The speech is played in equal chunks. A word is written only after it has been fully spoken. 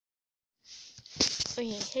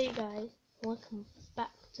Okay, hey guys, welcome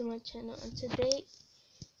back to my channel, and today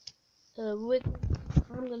I'm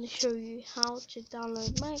going to show you how to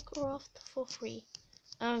download Minecraft for free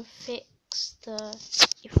and fix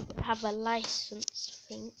if you have a license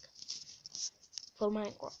thing for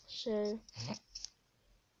Minecraft. So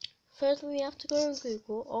first we have to go on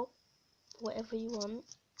Google or whatever you want,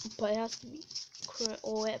 but it has to be Chrome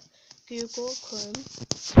or Google Chrome,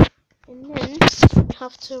 and then you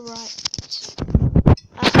have to write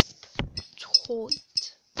Aptoide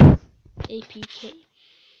APK.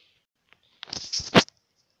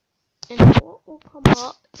 And what will come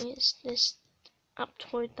up is this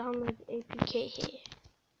Aptoide download APK here.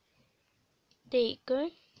 There you go.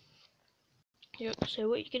 So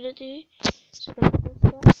what you're gonna do is you're gonna press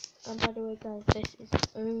that. And by the way guys, this is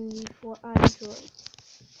only for Android.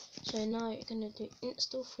 So now you're gonna do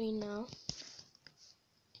install free now.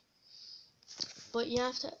 But you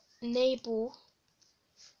have to enable,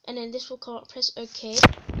 and then this will come up, press OK.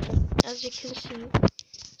 As you can see,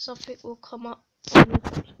 something will come up on your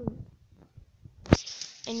screen.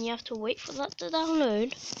 And you have to wait for that to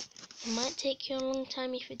download. It might take you a long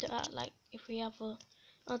time if you do that, like if we have a,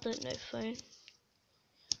 I don't know, phone.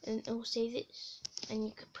 And it will say this, and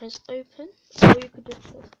you could press open, or you could just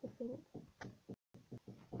press the thing.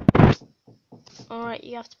 Alright,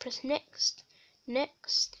 you have to press next,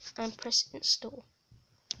 and press install.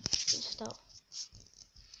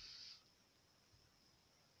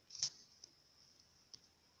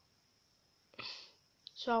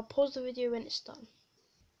 So I'll pause the video when it's done.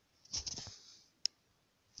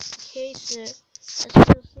 Okay, so as you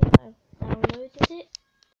can see, I've downloaded it.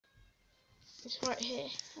 It's right here,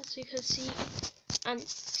 as you can see, and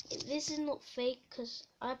this is not fake because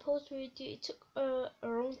I paused the video. It took a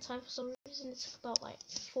long time for some reason. It took about like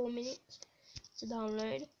 4 minutes to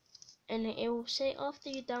download, and it will say after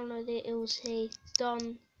you download it, it will say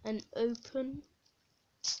done and open,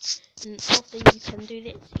 and after you can do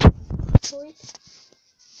this,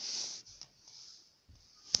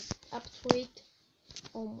 Aptoide.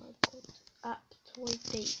 Oh my god, Aptoide.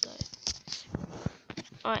 There you go.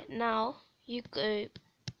 Alright, now you go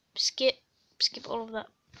skip all of that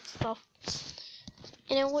stuff,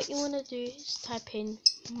 and then what you want to do is type in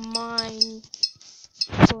Minecraft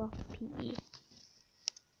PE,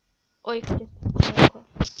 or you could just Minecraft.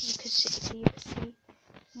 You could see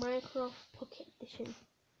Minecraft Pocket Edition.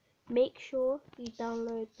 Make sure you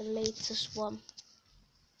download the latest one.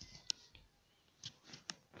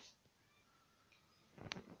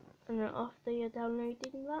 And then after you're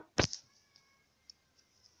downloading that,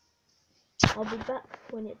 I'll be back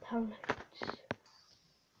when it downloads.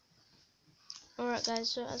 Alright guys,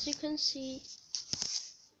 so as you can see,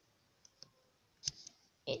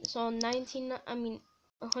 it's on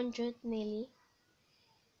 100 nearly.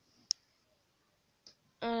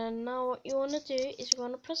 And now what you want to do is you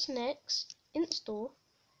want to press next, install.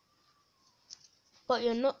 But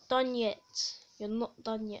you're not done yet. You're not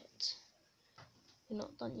done yet.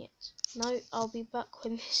 Now I'll be back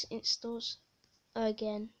when this installs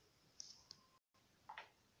again.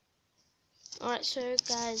 Alright, so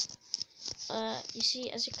guys, you see,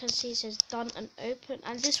 as you can see, it says done and open,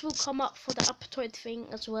 and this will come up for the Aptoide thing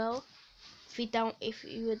as well. If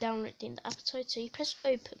you were downloading the Aptoide, so you press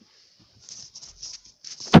open.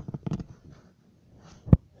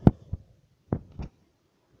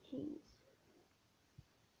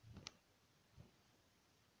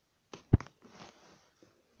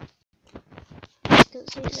 You can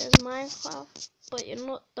see it says Minecraft, but you're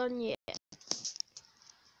not done yet.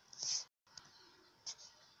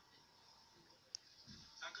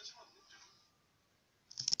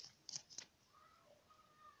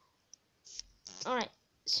 Alright,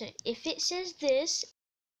 so if it says this,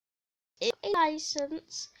 it's a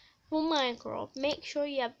license for Minecraft. Make sure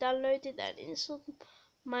you have downloaded and installed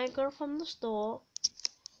Minecraft from the store.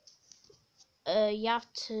 You have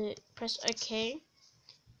to press OK.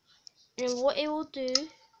 And what it will do,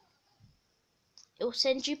 it will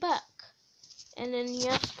send you back. And then you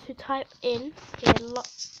have to type in here,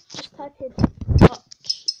 just type in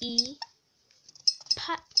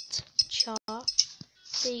 .epatcha.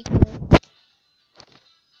 There you go.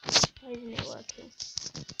 Why isn't it working?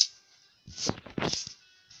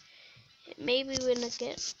 Maybe we're gonna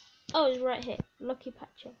get. Oh, it's right here. Lucky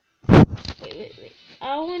Patcher. Wait.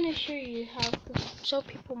 I want to show you how, so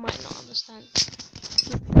people might not understand.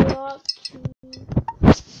 Lucky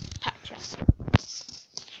Patcher.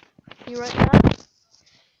 You write that.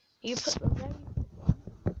 You put the very.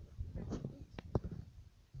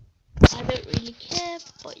 I don't really care,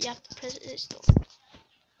 but you have to press install.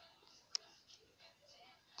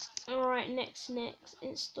 Alright, next,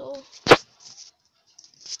 install.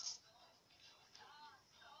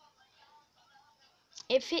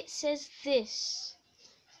 if it says this,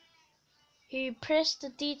 you press the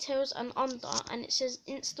details and under, and it says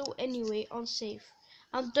install anyway on safe.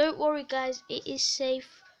 And don't worry guys, it is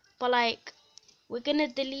safe, but like we're gonna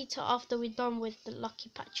delete it after we're done with the Lucky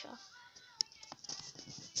Patcher.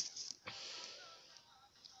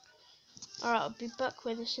 Alright, I'll be back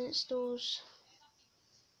when this installs.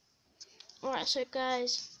 Alright, so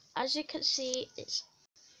guys, as you can see, it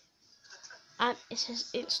says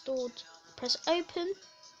installed. Press open,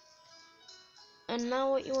 and now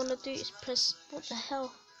what you want to do is press, what the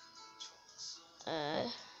hell?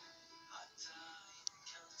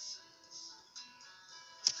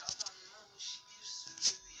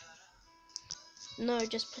 No,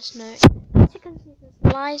 just press no. As you can see,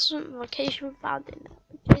 there's license location found in there,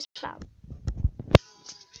 which is found.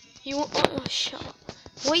 You want, oh shut up.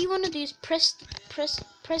 What you want to do is press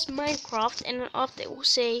Minecraft, and then after it will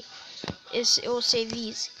say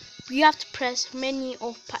these. You have to press menu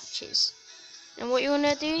of patches, and what you want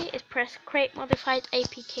to do is press create modified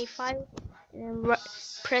APK file, and then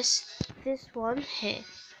press this one here,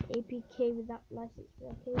 APK without license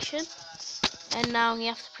location, and now you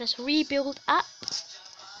have to press rebuild app.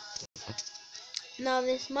 Now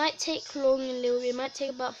this might take long a little bit, it might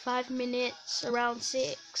take about 5 minutes, around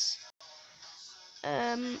 6.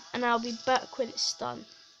 And I'll be back when it's done.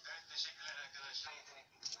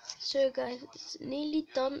 So guys, it's nearly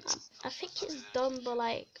done. I think it's done, but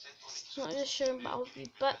like it's not just showing, but I'll be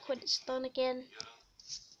back when it's done again.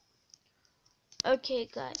 Okay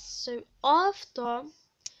guys, so after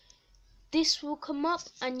this will come up,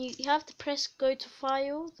 and you have to press go to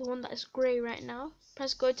file, the one that is grey right now.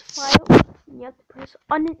 Press go to file, and you have to press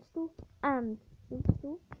uninstall and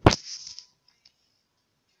install,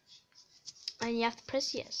 and you have to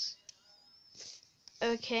press yes.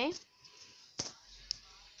 Okay,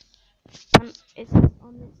 and it's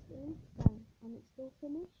uninstall, done, uninstall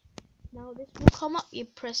finish. Now this will come up, you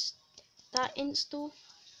press that install,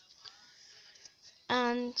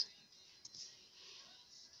 and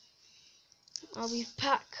I'll be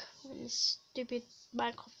back when this stupid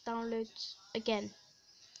Minecraft downloads again.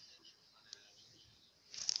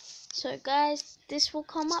 So guys, this will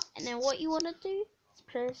come up, and then what you want to do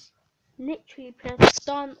is literally press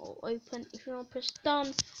done or open. If you want to press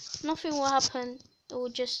done, nothing will happen. It will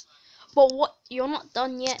just, but what, you're not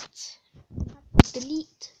done yet.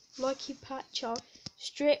 Delete Lucky Patcher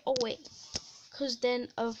straight away, because then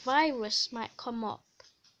a virus might come up.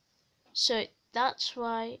 So that's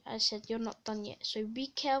why I said you're not done yet. So be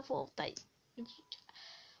careful of that.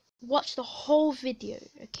 Watch the whole video,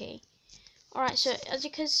 okay? Alright, so as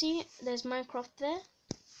you can see, there's Minecraft there.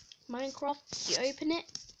 Minecraft, you open it.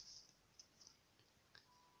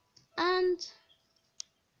 And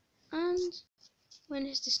when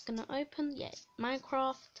is this gonna open? Yeah,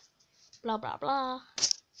 Minecraft, blah blah blah.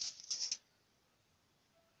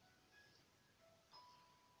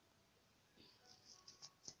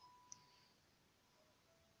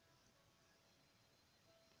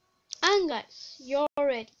 And guys, you're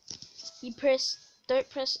ready. Don't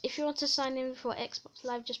press, if you want to sign in for Xbox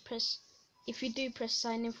Live, just press, if you do press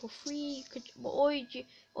sign in for free, you could, or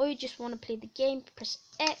you just want to play the game, press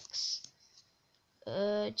X,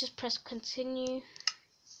 just press continue,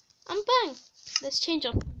 and bang, let's change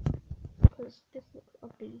up, because this looks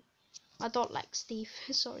ugly. I don't like Steve,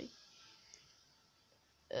 sorry.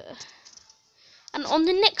 And on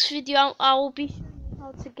the next video, I will be showing you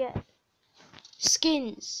how to get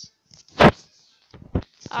skins.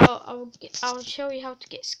 I'll show you how to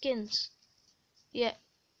get skins. Yeah,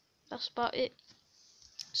 that's about it.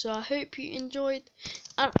 So I hope you enjoyed.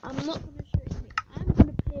 And I'm not gonna show you. I'm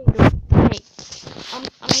gonna play it. Hey, I'm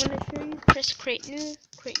gonna show you. Press create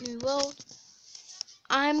new world.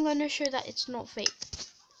 I'm gonna show that it's not fake.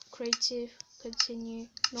 Creative, continue,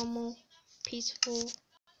 normal, peaceful.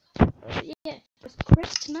 Yeah, press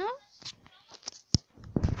correct now.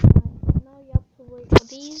 Now you have to wait for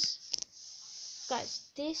these.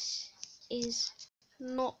 Guys, this is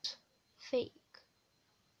not fake.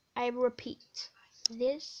 I repeat,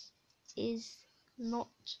 this is not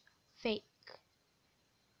fake.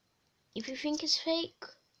 If you think it's fake,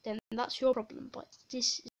 then that's your problem, but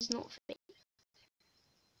this is not fake.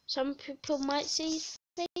 Some people might say it's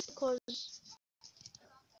fake because,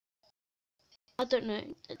 I don't know,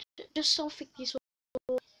 just something you saw,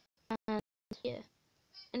 and yeah,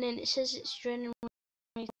 and then it says it's joining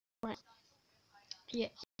right. Yeah,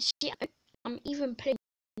 see, I'm even playing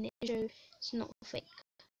it, so it's not fake.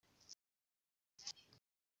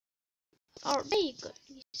 Oh, there you go.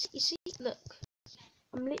 You see, look,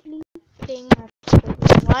 I'm literally playing my.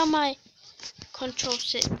 Why am I control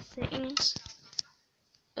settings?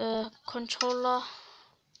 Controller.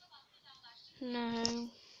 No.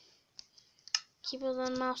 Keyboard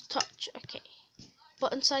and mouse touch. Okay.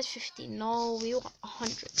 Button size 50. No, we want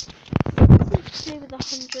 100. Let's play with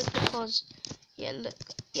 100 because, yeah, look.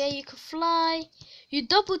 Yeah, you can fly. You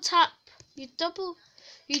double tap. You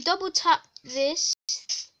double tap this.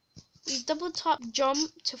 You double tap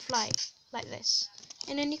jump to fly like this,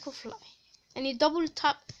 and then you can fly. And you double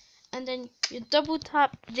tap, and then you double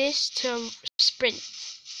tap this to sprint.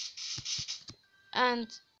 And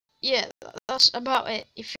yeah, that's about it.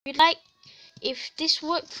 If this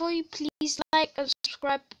worked for you, please like and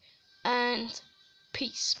subscribe, and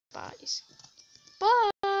peace, guys.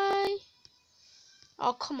 Bye.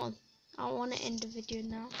 Oh, come on. I want to end the video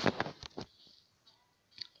now.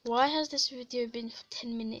 Why has this video been for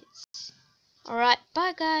 10 minutes? Alright,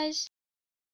 bye guys.